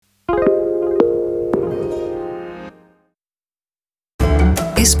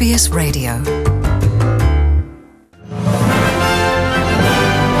SBS Radio.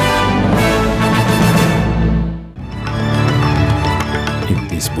 In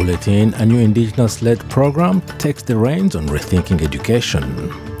this bulletin, a new Indigenous-led program takes the reins on rethinking education.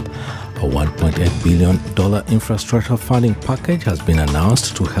 A $1.8 billion infrastructure funding package has been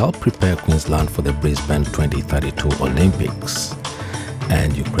announced to help prepare Queensland for the Brisbane 2032 Olympics.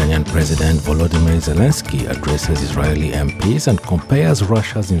 And Ukrainian President Volodymyr Zelensky addresses Israeli MPs and compares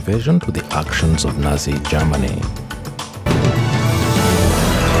Russia's invasion to the actions of Nazi Germany.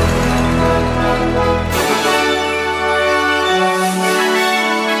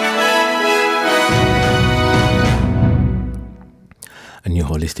 A new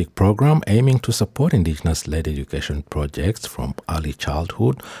holistic program aiming to support Indigenous-led education projects from early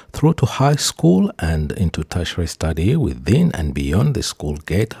childhood through to high school and into tertiary study within and beyond the school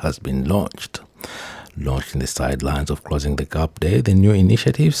gate has been launched. Launched in the sidelines of Closing the Gap Day, the new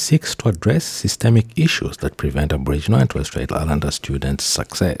initiative seeks to address systemic issues that prevent Aboriginal and Torres Strait Islander students'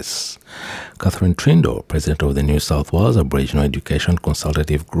 success. Catherine Trindo, president of the New South Wales Aboriginal Education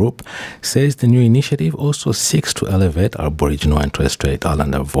Consultative Group, says the new initiative also seeks to elevate Aboriginal and Torres Strait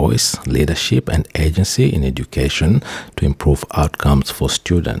Islander voice, leadership and agency in education to improve outcomes for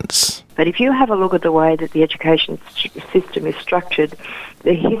students. But if you have a look at the way that the education system is structured,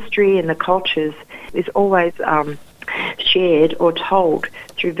 the history and the cultures is always shared or told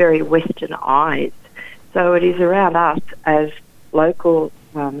through very Western eyes. So it is around us as local,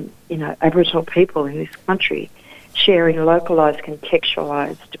 Aboriginal people in this country, sharing localised,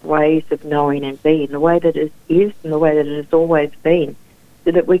 contextualised ways of knowing and being, the way that it is and the way that it has always been,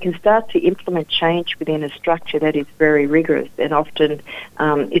 so that we can start to implement change within a structure that is very rigorous and often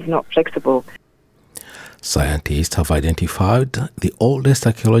is not flexible. Scientists have identified the oldest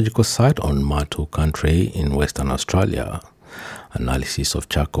archaeological site on Matu country in Western Australia. Analysis of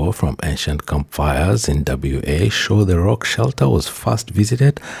charcoal from ancient campfires in WA show the rock shelter was first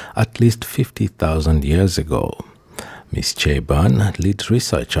visited at least 50,000 years ago. Ms. Cheyburn, lead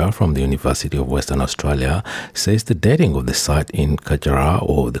researcher from the University of Western Australia, says the dating of the site in Kajara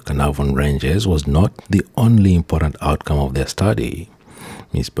or the Carnarvon Ranges was not the only important outcome of their study.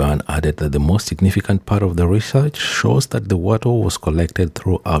 Ms. Byrne added that the most significant part of the research shows that the water was collected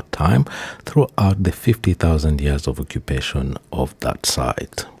throughout time, throughout the 50,000 years of occupation of that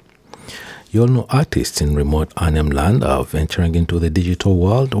site. Yolngu artists in remote Arnhem Land are venturing into the digital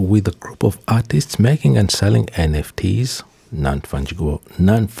world with a group of artists making and selling NFTs, non-fungible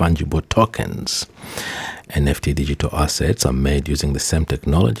tokens. NFT digital assets are made using the same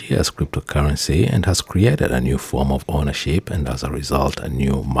technology as cryptocurrency and has created a new form of ownership and as a result a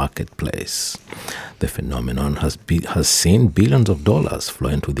new marketplace. The phenomenon has seen billions of dollars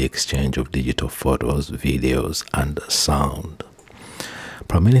flow into the exchange of digital photos, videos and sound.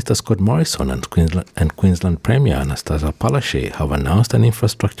 Prime Minister Scott Morrison and Queensland Premier Anastasia Palaszczuk have announced an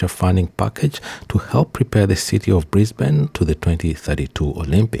infrastructure funding package to help prepare the city of Brisbane to the 2032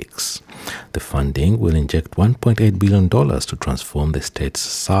 Olympics. The funding will inject $1.8 billion to transform the state's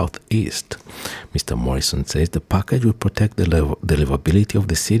southeast. Mr. Morrison says the package will protect the livability of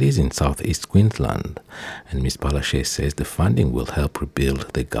the cities in southeast Queensland. And Ms. Palaszczuk says the funding will help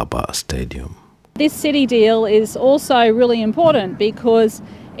rebuild the Gabba Stadium. This city deal is also really important because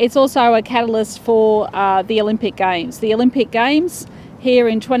it's also a catalyst for the Olympic Games. The Olympic Games here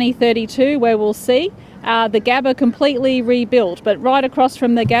in 2032, where we'll see the Gabba completely rebuilt. But right across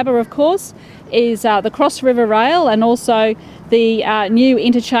from the Gabba, of course, is the Cross River Rail and also the new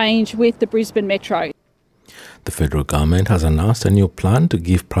interchange with the Brisbane Metro. The federal government has announced a new plan to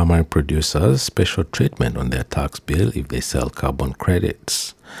give primary producers special treatment on their tax bill if they sell carbon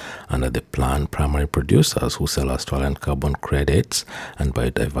credits. Under the plan, primary producers who sell Australian carbon credits and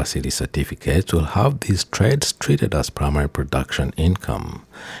biodiversity certificates will have these trades treated as primary production income.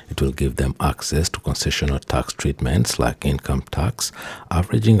 It will give them access to concessional tax treatments like income tax,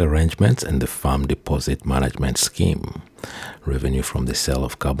 averaging arrangements, and the farm deposit management scheme. Revenue from the sale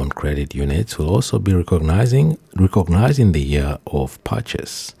of carbon credit units will also be recognized in the year of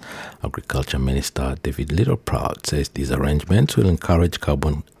purchase. Agriculture Minister David Littleproud says these arrangements will encourage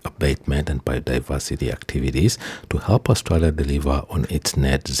carbon abatement and biodiversity activities to help Australia deliver on its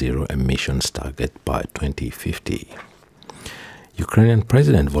net zero emissions target by 2050. Ukrainian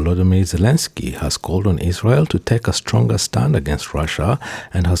President Volodymyr Zelensky has called on Israel to take a stronger stand against Russia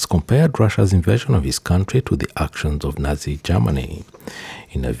and has compared Russia's invasion of his country to the actions of Nazi Germany.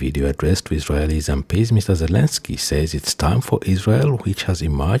 In a video addressed to Israeli MPs, Mr. Zelensky says it's time for Israel, which has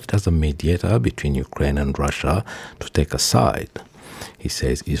emerged as a mediator between Ukraine and Russia, to take a side. He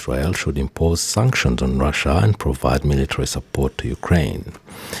says Israel should impose sanctions on Russia and provide military support to Ukraine.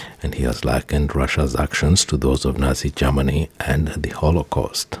 And he has likened Russia's actions to those of Nazi Germany and the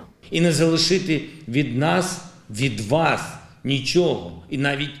Holocaust. І не залишити від нас, від вас нічого. І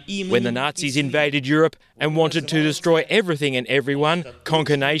навіть імені... When the Nazis invaded Europe and wanted to destroy everything and everyone,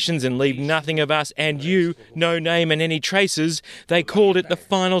 conquer nations and leave nothing of us and you, no name and any traces, they called it the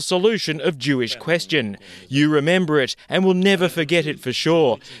final solution of Jewish question. You remember it and will never forget it for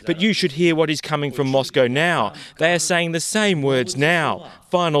sure. But you should hear what is coming from Moscow now. They are saying the same words now.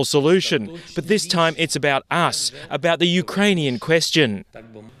 Final solution. But this time it's about us, about the Ukrainian question.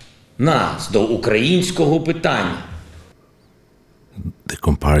 Нас до українського питання. The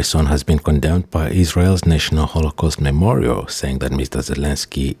comparison has been condemned by Israel's National Holocaust Memorial, saying that Mr.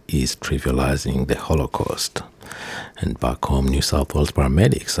 Zelensky is trivializing the Holocaust. And back home, New South Wales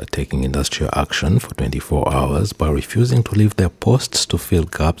paramedics are taking industrial action for 24 hours by refusing to leave their posts to fill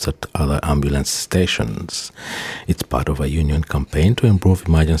gaps at other ambulance stations. It's part of a union campaign to improve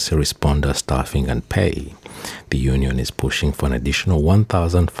emergency responder staffing and pay. The union is pushing for an additional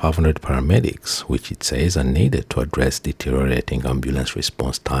 1,500 paramedics, which it says are needed to address deteriorating ambulance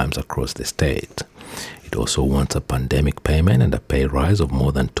response times across the state. It also wants a pandemic payment and a pay rise of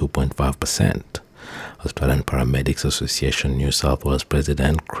more than 2.5%. Australian Paramedics Association New South Wales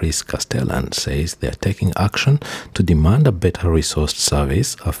President Chris Castellan says they are taking action to demand a better resourced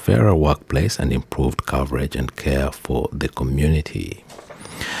service, a fairer workplace and improved coverage and care for the community.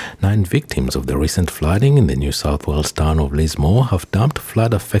 9 victims of the recent flooding in the New South Wales town of Lismore have dumped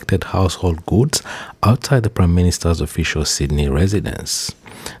flood-affected household goods outside the Prime Minister's official Sydney residence.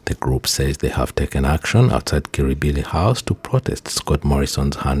 The group says they have taken action outside Kirribilli House to protest Scott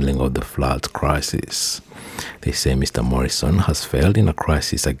Morrison's handling of the floods crisis. They say Mr. Morrison has failed in a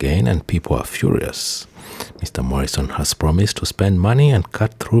crisis again and people are furious. Mr. Morrison has promised to spend money and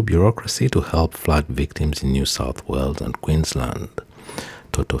cut through bureaucracy to help flood victims in New South Wales and Queensland.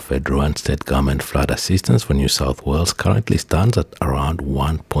 Total federal and state government flood assistance for New South Wales currently stands at around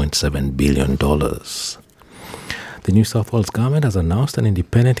 $1.7 billion. The New South Wales government has announced an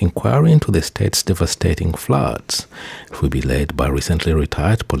independent inquiry into the state's devastating floods. It will be led by recently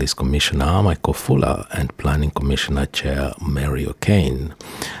retired Police Commissioner Michael Fuller and Planning Commissioner Chair Mary O'Kane.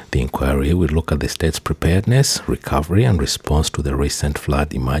 The inquiry will look at the state's preparedness, recovery and response to the recent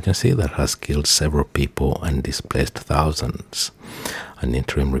flood emergency that has killed several people and displaced thousands. An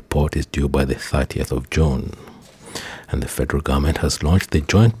interim report is due by the 30th of June. And the federal government has launched the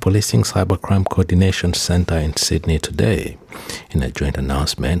Joint Policing Cybercrime Coordination Centre in Sydney today. In a joint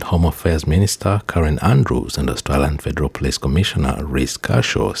announcement, Home Affairs Minister Karen Andrews and Australian Federal Police Commissioner Rhys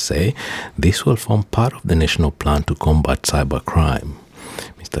Kershaw say this will form part of the national plan to combat cybercrime.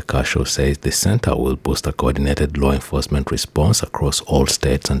 Mr. Kershaw says the centre will boost a coordinated law enforcement response across all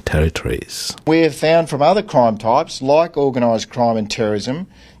states and territories. We have found from other crime types, like organised crime and terrorism,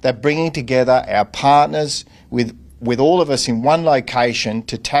 that bringing together our partners with all of us in one location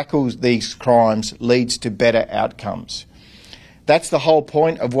to tackle these crimes leads to better outcomes. That's the whole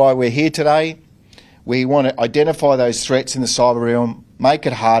point of why we're here today. We want to identify those threats in the cyber realm, make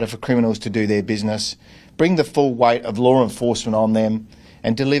it harder for criminals to do their business, bring the full weight of law enforcement on them,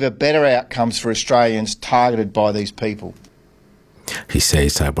 and deliver better outcomes for Australians targeted by these people. He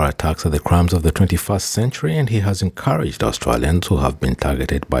says cyber attacks are the crimes of the 21st century and he has encouraged Australians who have been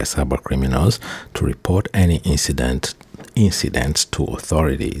targeted by cyber criminals to report any incidents to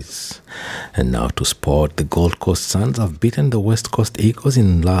authorities. And now to sport, the Gold Coast Suns have beaten the West Coast Eagles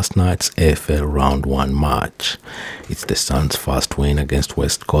in last night's AFL Round 1 match. It's the Suns' first win against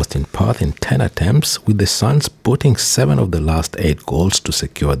West Coast in Perth in 10 attempts, with the Suns putting 7 of the last 8 goals to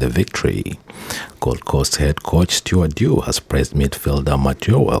secure the victory. Gold Coast head coach Stuart Dew has praised midfielder Matt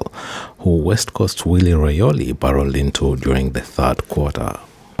Jewell, who West Coast's Willie Raioli barreled into during the third quarter.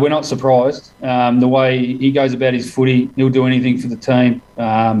 We're not surprised. The way he goes about his footy, he'll do anything for the team.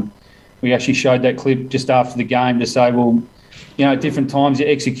 We actually showed that clip just after the game to say, well, you know, at different times your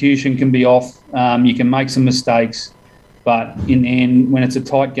execution can be off. You can make some mistakes, but in the end, when it's a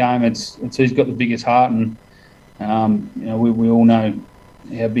tight game, it's who's got the biggest heart. And you know, we all know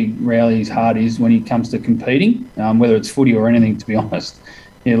how big Rowley's heart is when he comes to competing, whether it's footy or anything. To be honest,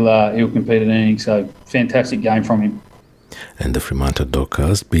 he'll compete at anything. So fantastic game from him. And the Fremantle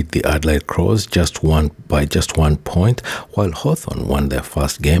Dockers beat the Adelaide Crows by just 1 point, while Hawthorn won their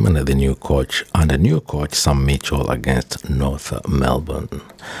first game under new coach Sam Mitchell against North Melbourne.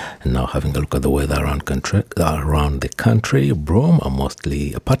 And now having a look at the weather around the country. Broome,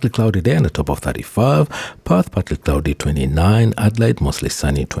 a partly cloudy day and a top of 35. Perth, partly cloudy 29. Adelaide, mostly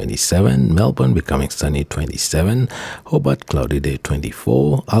sunny 27. Melbourne, becoming sunny 27. Hobart, cloudy day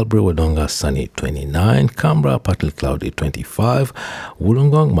 24. Albury-Wodonga, sunny 29. Canberra, partly cloudy 25.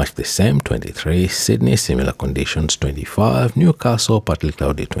 Wollongong, much the same 23. Sydney, similar conditions 25. Newcastle, partly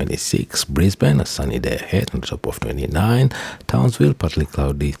cloudy 26. Brisbane, a sunny day ahead on the top of 29. Townsville, partly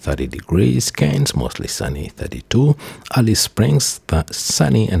cloudy 30 degrees. Cairns, mostly sunny 32. Alice Springs,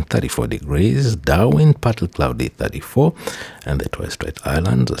 sunny and 34 degrees. Darwin, partly cloudy 34. And the Torres Strait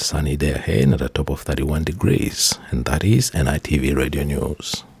Islands, a sunny day ahead at the top of 31 degrees. And that is NITV Radio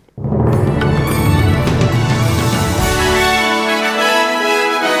News.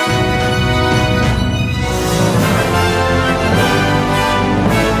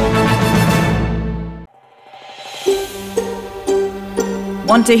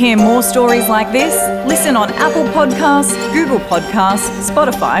 Want to hear more stories like this? Listen on Apple Podcasts, Google Podcasts,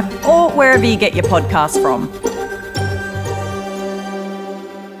 Spotify, or wherever you get your podcasts from.